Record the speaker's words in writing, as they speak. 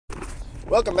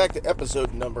Welcome back to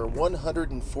episode number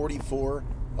 144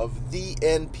 of The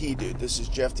NP Dude. This is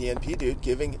Jeff, the NP Dude,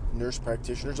 giving nurse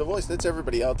practitioners a voice. That's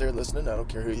everybody out there listening. I don't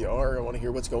care who you are. I want to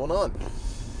hear what's going on.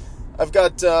 I've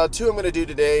got two I'm going to do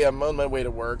today. I'm on my way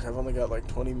to work. I've only got like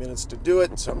 20 minutes to do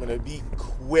it, so I'm going to be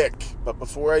quick. But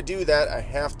before I do that, I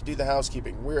have to do the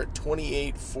housekeeping. We're at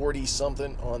 2840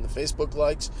 something on the Facebook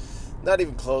likes. Not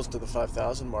even close to the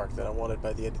 5,000 mark that I wanted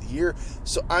by the end of the year.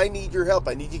 So I need your help.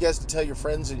 I need you guys to tell your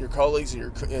friends and your colleagues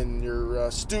and your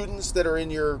students that are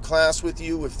in your class with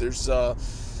you. If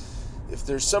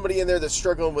there's somebody in there that's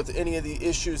struggling with any of the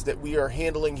issues that we are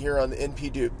handling here on the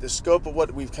NP Dude. The scope of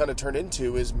what we've kind of turned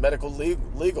into is medical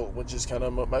legal, which is kind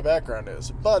of what my background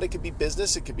is. But it could be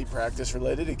business, it could be practice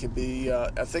related, it could be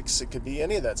ethics, it could be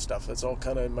any of that stuff. That's all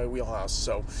kind of in my wheelhouse.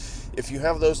 So if you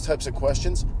have those types of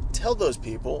questions, tell those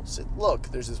people, say, look,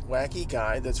 there's this wacky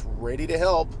guy that's ready to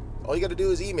help. All you got to do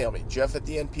is email me,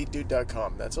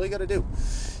 jeff@thenpdude.com. That's all you got to do.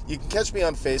 You can catch me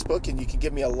on Facebook, and you can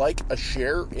give me a like, a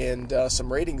share, and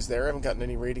some ratings there. I haven't gotten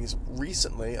any ratings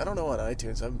recently. I don't know on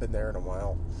iTunes. I haven't been there in a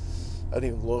while. I haven't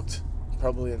even looked.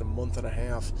 Probably in a month and a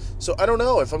half. So I don't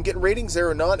know if I'm getting ratings there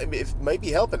or not. It might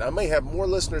be helping. I might have more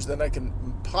listeners than I can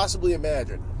possibly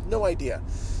imagine. No idea.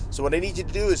 So what I need you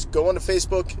to do is go onto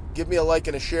Facebook, give me a like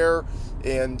and a share,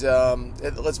 and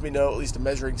it lets me know at least a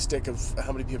measuring stick of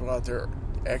how many people out there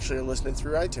actually are listening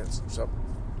through iTunes. So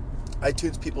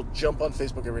iTunes people jump on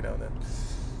Facebook every now and then.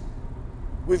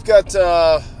 We've got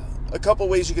a couple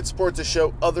ways you can support the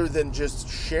show other than just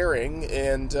sharing,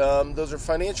 and those are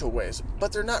financial ways,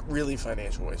 but they're not really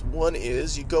financial ways. One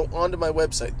is you go onto my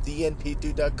website,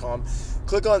 thenpdude.com,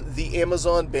 click on the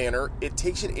Amazon banner. It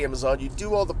takes you to Amazon. You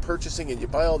do all the purchasing and you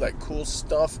buy all that cool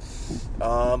stuff,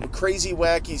 crazy,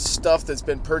 wacky stuff that's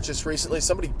been purchased recently.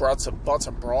 Somebody bought some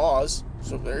bras,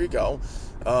 so there you go.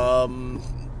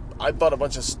 I bought a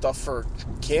bunch of stuff for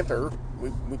camper.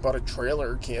 We bought a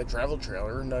travel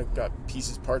trailer, and I've got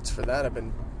parts for that I've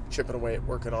been chipping away at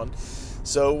working on.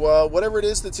 So whatever it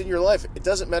is that's in your life, it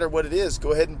doesn't matter what it is,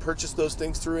 go ahead and purchase those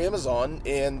things through Amazon,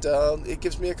 and it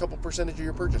gives me a couple percentage of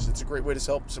your purchase. It's a great way to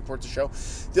help support the show.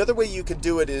 The other way you can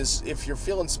do it is if you're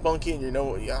feeling spunky and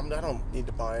I don't need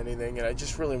to buy anything, and I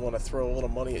just really want to throw a little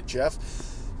money at Jeff,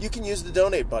 you can use the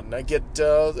donate button. I get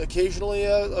occasionally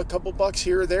a couple bucks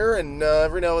here or there, and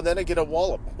every now and then I get a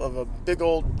wallop of a big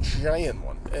old giant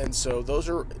one. And so those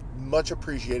are much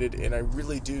appreciated, and I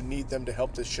really do need them to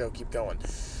help this show keep going.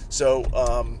 So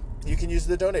you can use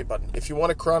the donate button. If you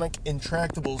want a Chronic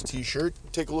Intractables t-shirt,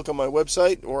 take a look on my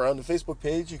website or on the Facebook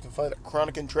page. You can find a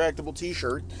Chronic Intractable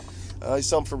t-shirt. I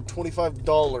sell them for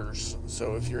 $25,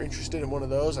 so if you're interested in one of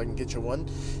those, I can get you one.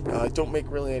 I don't make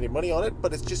really any money on it,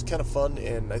 but it's just kind of fun,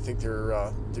 and I think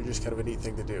they're just kind of a neat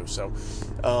thing to do. So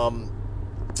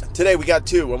today we got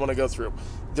two I want to go through.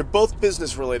 They're both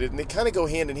business related, and they kind of go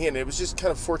hand in hand. It was just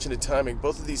kind of fortunate timing.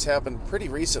 Both of these happened pretty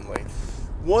recently.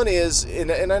 One is,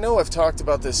 and I know I've talked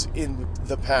about this in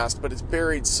the past, but it's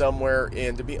buried somewhere,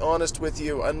 and to be honest with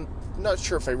you, I'm not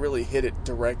sure if I really hit it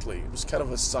directly. It was kind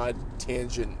of a side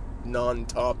tangent,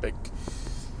 non-topic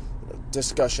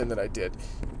discussion that I did.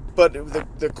 But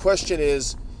the question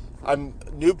is, I'm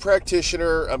a new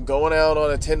practitioner, I'm going out on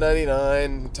a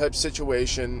 1099 type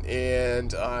situation,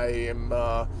 and I am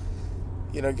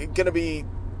gonna be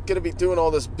doing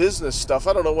all this business stuff.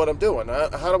 I don't know what I'm doing.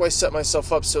 How do I set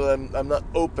myself up so that I'm not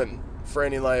open for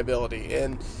any liability?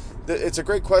 And it's a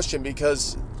great question,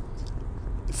 because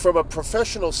from a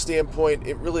professional standpoint,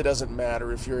 it really doesn't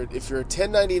matter if you're a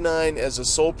 1099 as a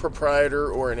sole proprietor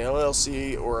or an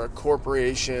LLC or a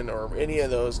corporation or any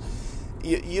of those.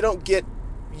 You don't get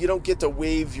to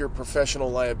waive your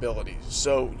professional liability.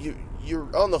 So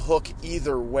you're on the hook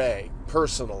either way,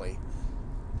 personally,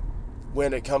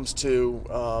 when it comes to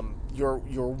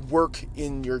your work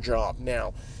in your job.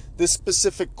 Now, this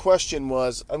specific question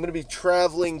was, I'm going to be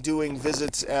traveling, doing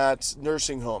visits at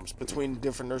nursing homes, between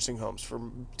different nursing homes for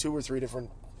 2 or 3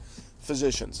 different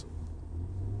physicians.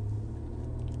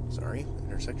 Sorry,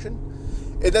 intersection.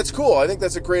 And that's cool. I think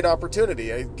that's a great opportunity.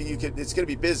 It's going to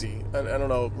be busy. I don't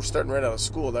know, we're starting right out of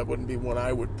school. That wouldn't be one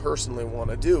I would personally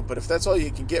want to do. But if that's all you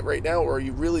can get right now, or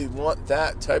you really want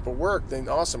that type of work, then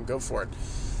awesome, go for it.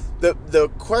 The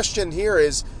question here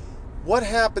is, what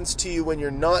happens to you when you're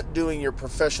not doing your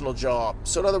professional job?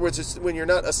 So in other words, it's when you're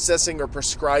not assessing or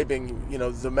prescribing,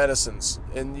 the medicines,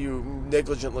 and you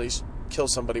negligently kill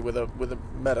somebody with a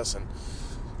medicine.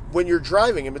 When you're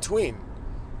driving in between,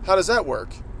 how does that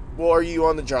work? Well, are you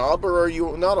on the job or are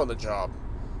you not on the job?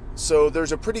 So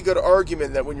there's a pretty good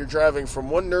argument that when you're driving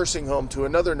from one nursing home to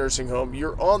another nursing home,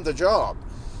 you're on the job.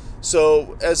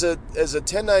 So as a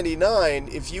 1099,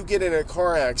 if you get in a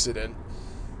car accident,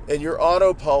 and your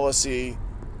auto policy,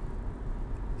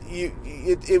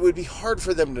 it would be hard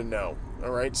for them to know.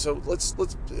 All right, so let's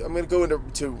I'm going to go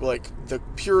into like the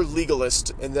pure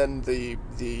legalist and then the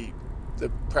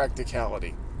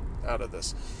practicality out of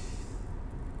this.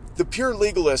 The pure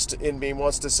legalist in me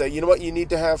wants to say, you know what, you need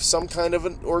to have some kind of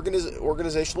an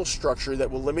organizational structure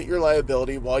that will limit your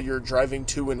liability while you're driving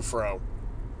to and fro.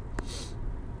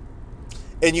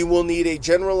 And you will need a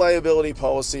general liability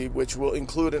policy, which will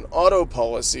include an auto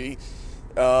policy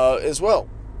as well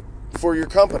for your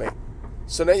company.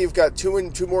 So now you've got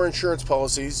two more insurance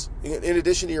policies in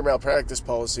addition to your malpractice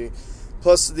policy,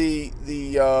 plus the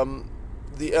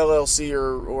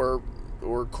LLC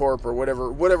or corp or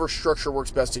whatever structure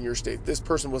works best in your state. This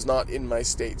person was not in my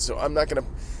state, so I'm not going to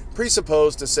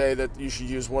presuppose to say that you should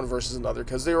use one versus another,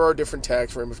 because there are different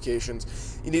tax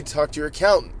ramifications. You need to talk to your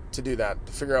accountant to do that,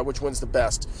 to figure out which one's the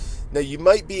best. Now, you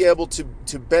might be able to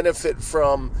benefit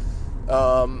from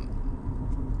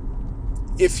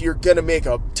if you're going to make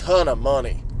a ton of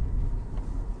money.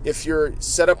 If you're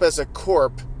set up as a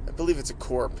corp, I believe it's a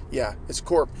corp. Yeah, it's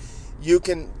corp. You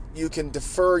can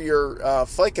defer your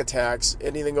FICA tax,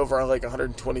 anything over like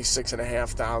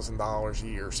 $126,500 a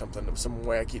year or something, some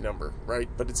wacky number, right?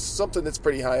 But it's something that's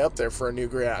pretty high up there for a new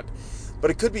grad. But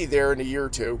it could be there in a year or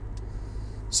two.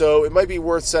 So it might be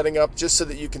worth setting up just so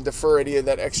that you can defer any of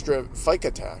that extra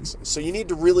FICA tax. So you need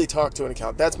to really talk to an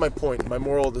accountant. That's my point. My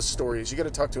moral of the story is you got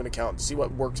to talk to an accountant, see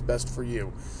what works best for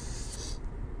you.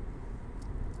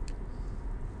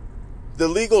 The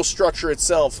legal structure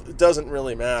itself doesn't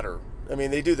really matter. I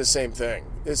mean, they do the same thing.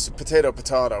 It's potato,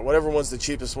 whatever one's the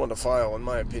cheapest one to file, in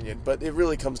my opinion. But it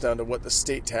really comes down to what the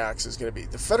state tax is going to be.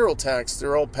 The federal tax,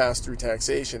 they're all pass-through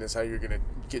taxation is how you're going to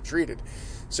get treated.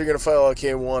 So you're going to file a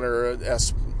K1 or a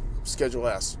Schedule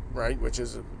S, right? Which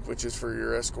is for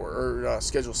your S corp, or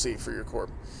Schedule C for your corp.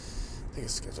 I think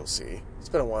it's Schedule C. It's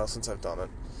been a while since I've done it.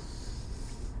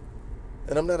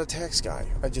 And I'm not a tax guy.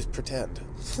 I just pretend.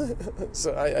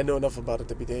 So I know enough about it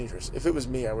to be dangerous. If it was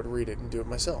me, I would read it and do it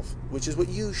myself, which is what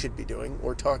you should be doing,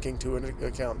 or talking to an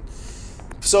accountant.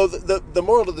 So the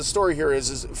moral of the story here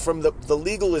is from the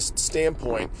legalist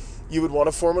standpoint, you would want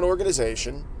to form an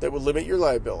organization that would limit your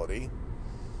liability.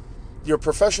 Your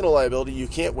professional liability you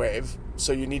can't waive,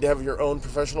 so you need to have your own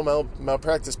professional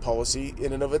malpractice policy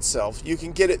in and of itself. You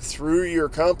can get it through your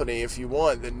company if you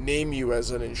want, and name you as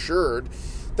an insured.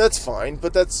 That's fine,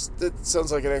 but that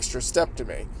sounds like an extra step to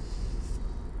me.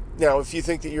 Now, if you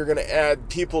think that you're going to add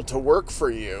people to work for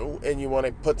you and you want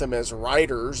to put them as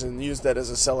writers and use that as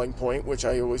a selling point, which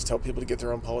I always tell people to get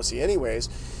their own policy anyways,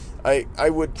 I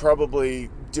would probably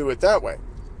do it that way.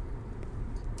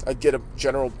 I'd get a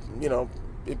general,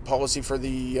 policy for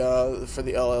the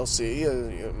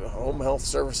LLC, Home Health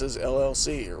Services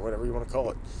LLC, or whatever you want to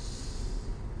call it.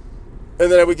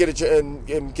 And then I would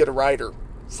get a writer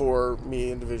for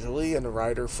me individually, and a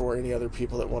writer for any other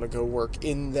people that want to go work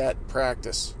in that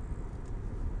practice.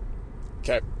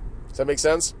 Okay, does that make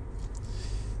sense?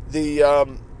 The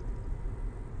only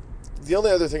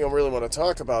other thing I really want to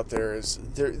talk about there is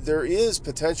there is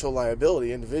potential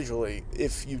liability individually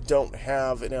if you don't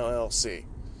have an LLC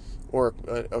or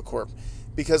a corp.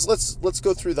 Because let's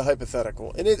go through the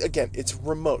hypothetical, and it's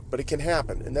remote, but it can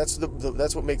happen, and that's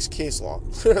what makes case law.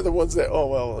 They're the ones that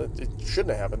it shouldn't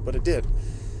have happened, but it did.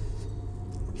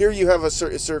 Here you have a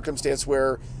circumstance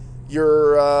where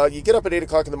you get up at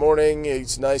 8:00 in the morning.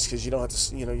 It's nice because you don't have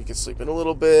to, you can sleep in a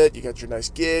little bit. You got your nice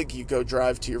gig. You go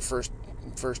drive to your first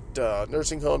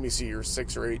nursing home. You see your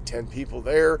 6 or 8, 10 people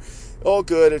there. All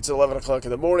good. It's 11:00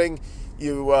 in the morning.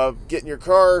 You get in your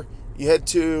car. You head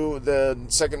to the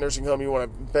second nursing home. You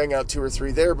want to bang out 2 or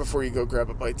 3 there before you go grab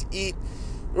a bite to eat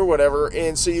or whatever.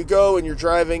 And so you go and you're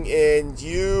driving and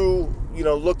you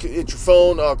look at your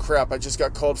phone. Oh, crap, I just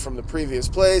got called from the previous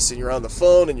place. And you're on the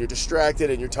phone and you're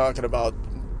distracted and you're talking about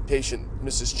patient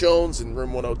Mrs. Jones in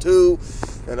room 102.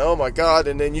 And oh, my God.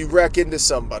 And then you wreck into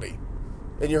somebody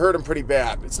and you hurt them pretty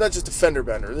bad. It's not just a fender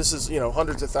bender. This is,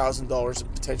 hundreds of thousands of dollars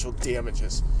of potential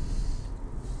damages.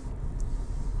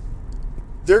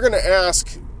 They're going to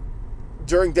ask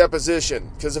during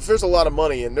deposition, because if there's a lot of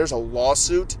money and there's a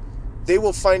lawsuit, they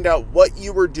will find out what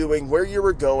you were doing, where you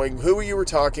were going, who you were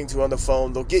talking to on the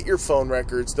phone. They'll get your phone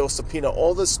records. They'll subpoena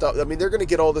all this stuff. I mean, they're going to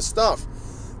get all this stuff.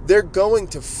 They're going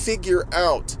to figure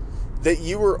out that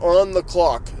you were on the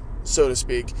clock, so to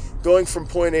speak, going from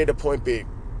point A to point B.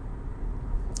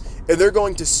 And they're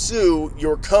going to sue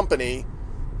your company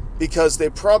because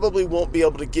they probably won't be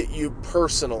able to get you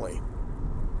personally.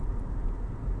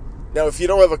 Now, if you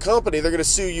don't have a company, they're going to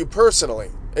sue you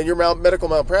personally, and your medical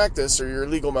malpractice or your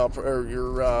legal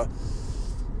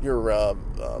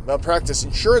malpractice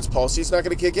insurance policy is not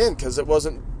going to kick in because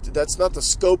that's not the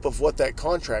scope of what that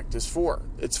contract is for.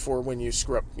 It's for when you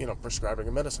screw up, prescribing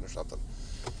a medicine or something.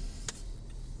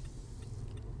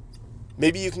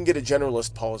 Maybe you can get a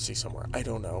generalist policy somewhere. I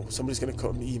don't know. Somebody's going to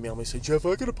email me and say, Jeff,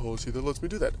 I got a policy that lets me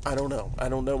do that. I don't know. I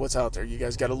don't know what's out there. You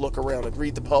guys got to look around and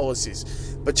read the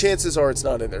policies. But chances are it's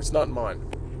not in there. It's not in mine.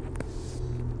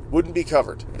 Wouldn't be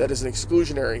covered. That is an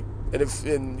exclusionary.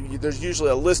 And there's usually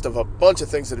a list of a bunch of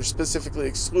things that are specifically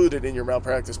excluded in your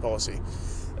malpractice policy.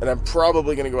 And I'm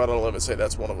probably going to go out on a limb and say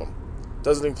that's one of them.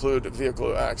 Doesn't include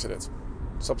vehicle accidents.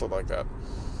 Something like that.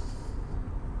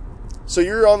 So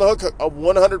you're on the hook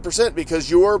 100% because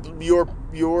your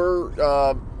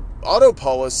auto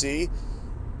policy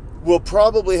will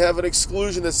probably have an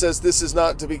exclusion that says this is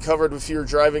not to be covered if you're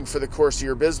driving for the course of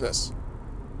your business.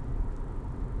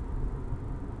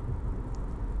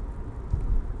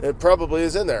 It probably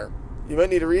is in there. You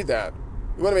might need to read that.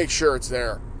 You want to make sure it's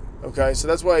there. Okay, so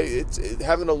that's why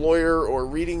having a lawyer or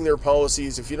reading their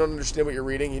policies, if you don't understand what you're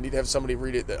reading, you need to have somebody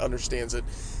read it that understands it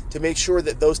to make sure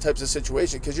that those types of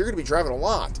situations, because you're going to be driving a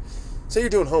lot. Say you're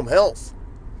doing home health.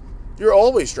 You're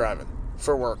always driving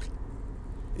for work.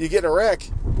 You get in a wreck,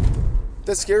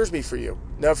 that scares me for you.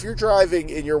 Now, if you're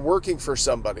driving and you're working for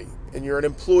somebody and you're an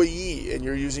employee and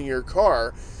you're using your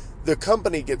car, the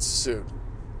company gets sued.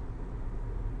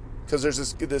 Because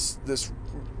there's this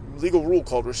legal rule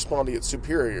called respondeat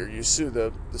superior. You sue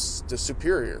the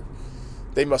superior.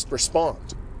 They must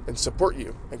respond and support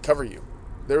you and cover you.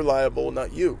 They're liable,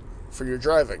 not you, for your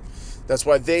driving. That's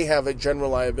why they have a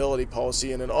general liability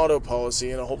policy and an auto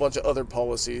policy and a whole bunch of other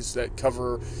policies that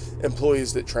cover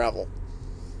employees that travel.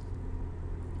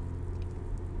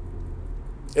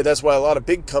 And that's why a lot of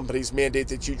big companies mandate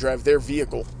that you drive their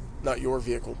vehicle, not your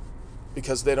vehicle.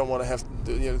 Because they don't want to have,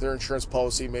 their insurance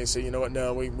policy may say, you know what,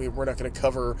 no, we're not going to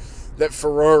cover that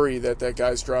Ferrari that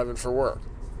guy's driving for work.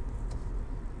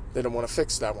 They don't want to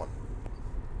fix that one.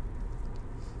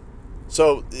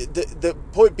 So the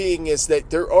point being is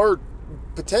that there are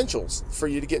potentials for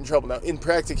you to get in trouble. Now, in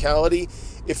practicality,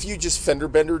 if you just fender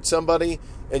bendered somebody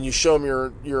and you show them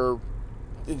your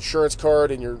insurance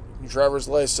card and your driver's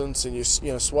license and you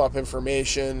swap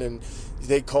information and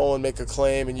they call and make a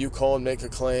claim and you call and make a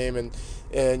claim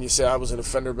and you say I was an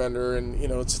offender bender and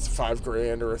it's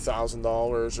 $5,000 or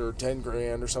 $1,000 or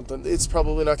 $10,000 or something, it's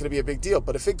probably not going to be a big deal.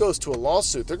 But if it goes to a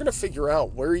lawsuit, they're going to figure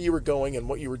out where you were going and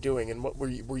what you were doing and what were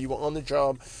you on the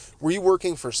job, were you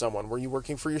working for someone, were you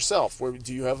working for yourself,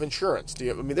 do you have insurance,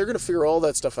 they're going to figure all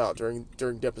that stuff out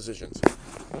during depositions,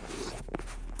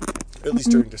 at least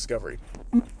during discovery.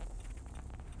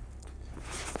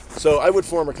 So I would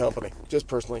form a company, just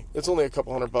personally. It's only a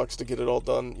couple $100 to get it all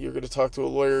done. You're going to talk to a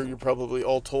lawyer. You're probably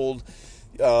all told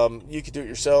you can do it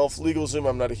yourself. LegalZoom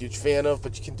I'm not a huge fan of,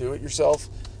 but you can do it yourself.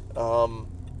 You're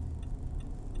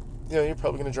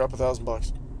probably going to drop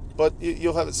 $1,000. But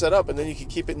you'll have it set up, and then you can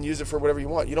keep it and use it for whatever you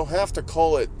want. You don't have to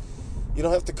call it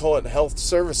health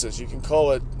services. You can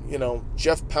call it,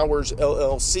 Jeff Powers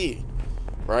LLC,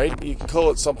 right? You can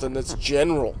call it something that's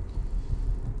general.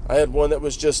 I had one that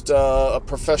was just a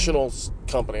professional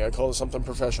company. I call it something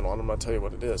professional, and I'm not telling you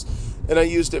what it is. And I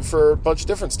used it for a bunch of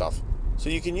different stuff. So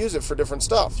you can use it for different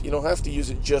stuff. You don't have to use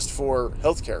it just for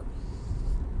healthcare.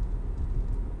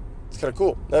 It's kind of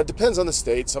cool. Now, it depends on the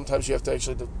state. Sometimes you have to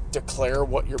actually declare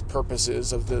what your purpose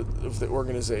is of the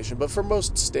organization. But for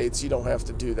most states, you don't have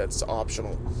to do that. It's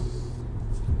optional.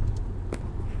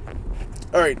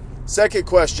 All right, second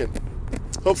question.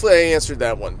 Hopefully I answered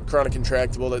that one. Chronic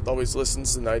Intractable that always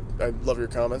listens, and I love your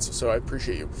comments, so I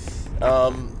appreciate you.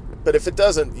 But if it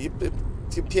doesn't, you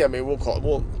PM me. We'll talk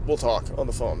on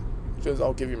the phone.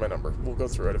 I'll give you my number. We'll go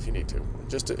through it if you need to,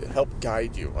 just to help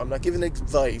guide you. I'm not giving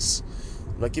advice.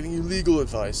 I'm not giving you legal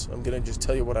advice. I'm going to just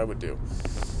tell you what I would do,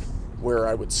 where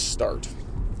I would start.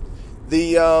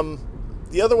 The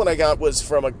other one I got was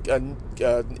from an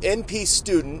NP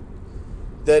student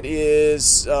that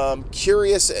is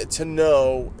curious to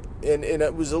know, and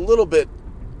it was a little bit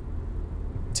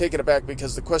taken aback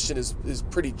because the question is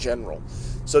pretty general.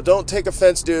 So don't take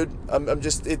offense, dude. I'm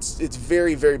just, it's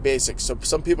very, very basic. So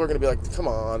some people are going to be like, come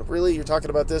on, really? You're talking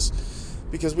about this?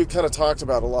 Because we've kind of talked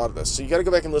about a lot of this. So you got to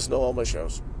go back and listen to all my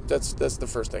shows. That's the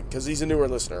first thing, because he's a newer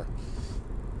listener.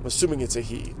 I'm assuming it's a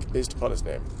he, based upon his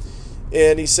name.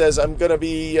 And he says, I'm going to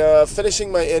be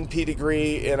finishing my NP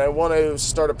degree, and I want to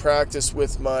start a practice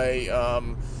with my,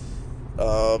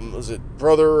 was it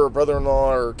brother or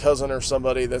brother-in-law or cousin or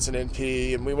somebody that's an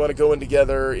NP, and we want to go in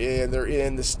together, and they're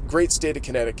in this great state of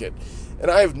Connecticut.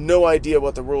 And I have no idea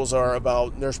what the rules are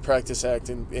about Nurse Practice Act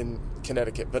in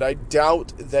Connecticut, but I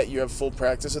doubt that you have full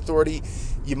practice authority.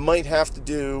 You might have to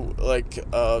do like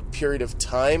a period of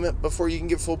time before you can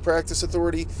get full practice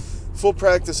authority. Full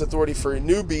practice authority for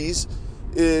newbies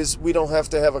is we don't have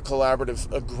to have a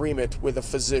collaborative agreement with a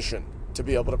physician to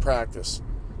be able to practice.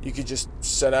 You could just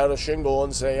set out a shingle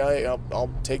and say,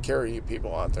 I'll take care of you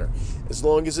people out there, as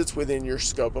long as it's within your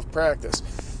scope of practice.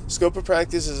 Scope of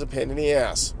practice is a pain in the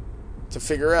ass to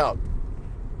figure out,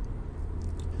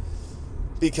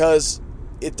 because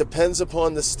it depends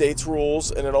upon the state's rules,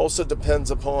 and it also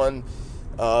depends upon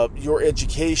your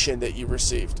education that you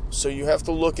received. So you have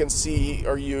to look and see,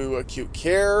 are you acute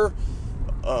care?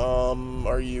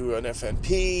 Are you an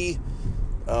FNP?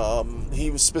 He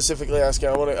was specifically asking,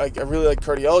 I really like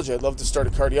cardiology. I'd love to start a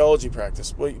cardiology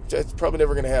practice. Well, that's probably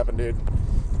never going to happen, dude,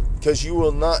 because you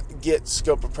will not get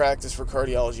scope of practice for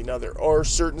cardiology. Now, there are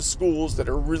certain schools that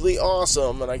are really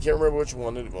awesome, and I can't remember which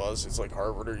one it was. It's like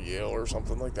Harvard or Yale or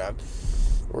something like that,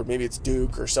 or maybe it's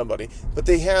Duke or somebody. But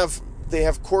they have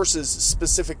courses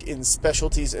specific in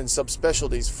specialties and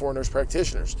subspecialties for nurse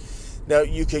practitioners. Now,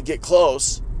 you could get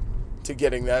close to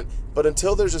getting that, but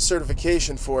until there's a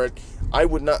certification for it, I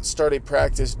would not start a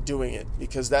practice doing it,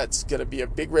 because that's going to be a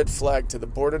big red flag to the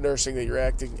board of nursing that you're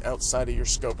acting outside of your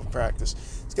scope of practice.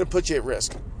 It's going to put you at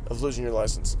risk of losing your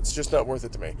license. It's just not worth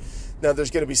it to me. Now,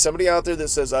 there's going to be somebody out there that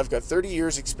says, I've got 30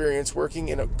 years experience working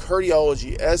in a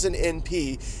cardiology as an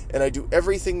NP, and I do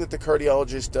everything that the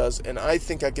cardiologist does, and I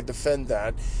think I could defend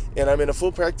that, and I'm in a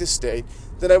full practice state.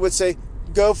 Then I would say,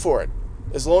 go for it.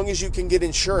 As long as you can get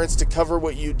insurance to cover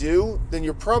what you do, then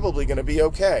you're probably going to be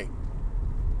okay.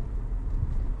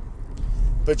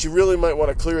 But you really might want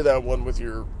to clear that one with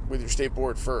your state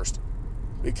board first,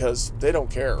 because they don't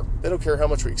care. They don't care how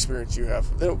much experience you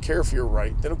have. They don't care if you're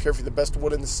right. They don't care if you're the best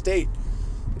one in the state.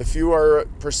 If you are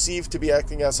perceived to be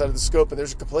acting outside of the scope and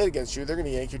there's a complaint against you, they're going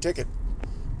to yank your ticket.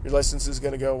 Your license is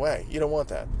going to go away. You don't want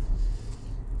that.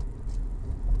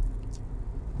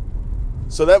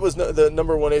 So that was the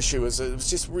number one issue. It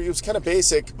was kind of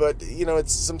basic, but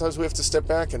it's sometimes we have to step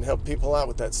back and help people out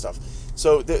with that stuff.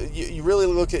 So you really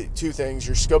look at two things: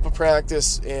 your scope of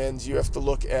practice, and you have to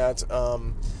look at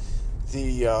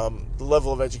the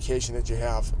level of education that you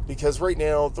have. Because right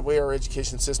now, the way our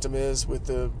education system is, with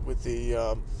the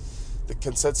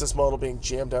consensus model being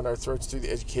jammed down our throats through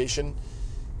the education,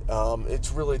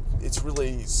 it's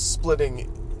really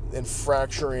splitting and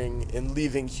fracturing and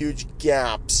leaving huge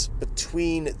gaps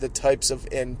between the types of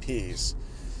NPs,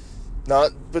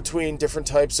 not between different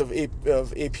types of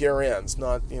APRNs,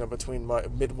 not between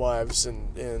midwives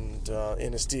and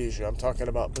anesthesia. I'm talking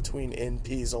about between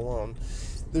NPs alone.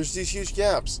 There's these huge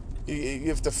gaps. You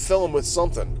have to fill them with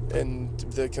something, and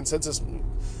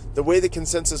the way the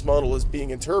consensus model is being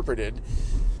interpreted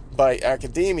by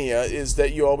academia is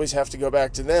that you always have to go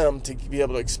back to them to be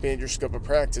able to expand your scope of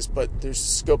practice, but there's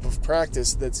scope of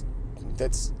practice that's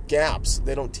gaps.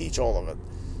 They don't teach all of it,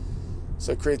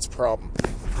 so it creates a problem.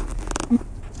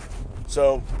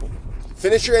 So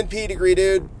finish your NP degree,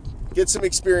 dude, get some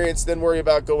experience, then worry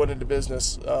about going into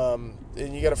business, and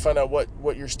you got to find out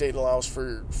what your state allows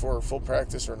for full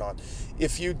practice or not.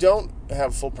 If you don't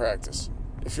have full practice,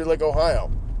 if you're like Ohio,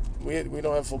 we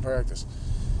don't have full practice,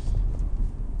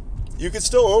 you can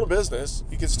still own a business.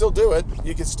 You can still do it.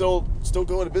 You can still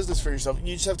go into business for yourself.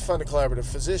 You just have to find a collaborative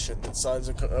physician that signs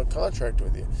a contract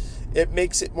with you. It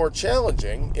makes it more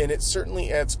challenging, and it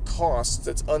certainly adds costs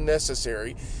that's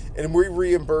unnecessary. And we're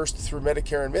reimbursed through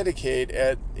Medicare and Medicaid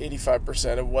at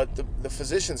 85% of what the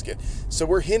physicians get. So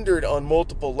we're hindered on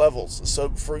multiple levels. So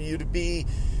for you to be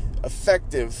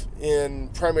effective in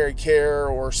primary care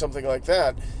or something like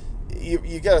that,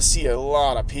 you got to see a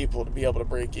lot of people to be able to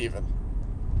break even.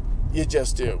 You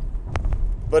just do.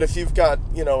 But if you've got,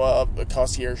 a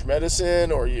concierge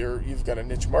medicine, or you've got a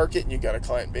niche market and you've got a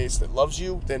client base that loves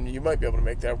you, then you might be able to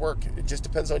make that work. It just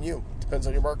depends on you. It depends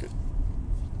on your market.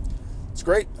 It's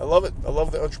great. I love it. I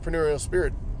love the entrepreneurial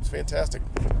spirit. It's fantastic.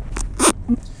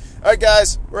 All right,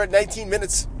 guys. We're at 19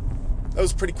 minutes. That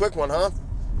was a pretty quick one, huh?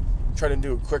 I'm trying to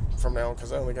do it quick from now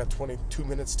because I only got 22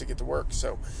 minutes to get to work.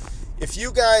 So if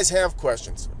you guys have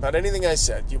questions about anything I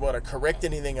said, you want to correct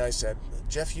anything I said,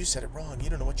 Jeff, you said it wrong. You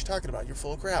don't know what you're talking about. You're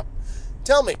full of crap.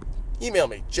 Tell me. Email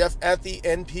me,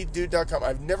 jeff@thenpdude.com.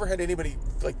 I've never had anybody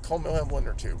call me on one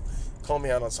or two, call me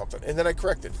out on something, and then I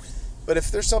correct it. But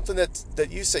if there's something that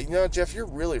you say, Jeff, you're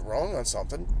really wrong on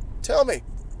something, tell me.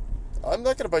 I'm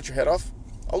not going to bite your head off.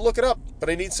 I'll look it up, but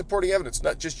I need supporting evidence,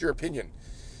 not just your opinion.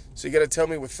 So you got to tell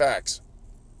me with facts,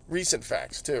 recent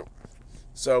facts too.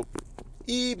 So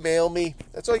email me.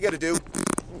 That's all you got to do.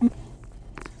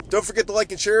 Don't forget to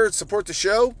like and share and support the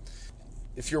show.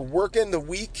 If you're working the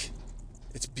week,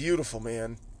 it's beautiful,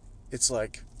 man. It's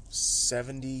like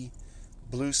 70,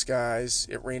 blue skies.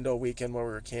 It rained all weekend while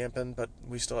we were camping, but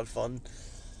we still had fun.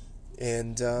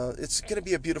 And it's going to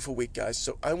be a beautiful week, guys.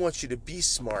 So I want you to be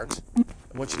smart.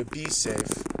 I want you to be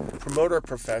safe. Promote our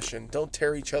profession. Don't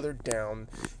tear each other down.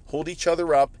 Hold each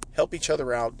other up. Help each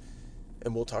other out.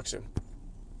 And we'll talk soon.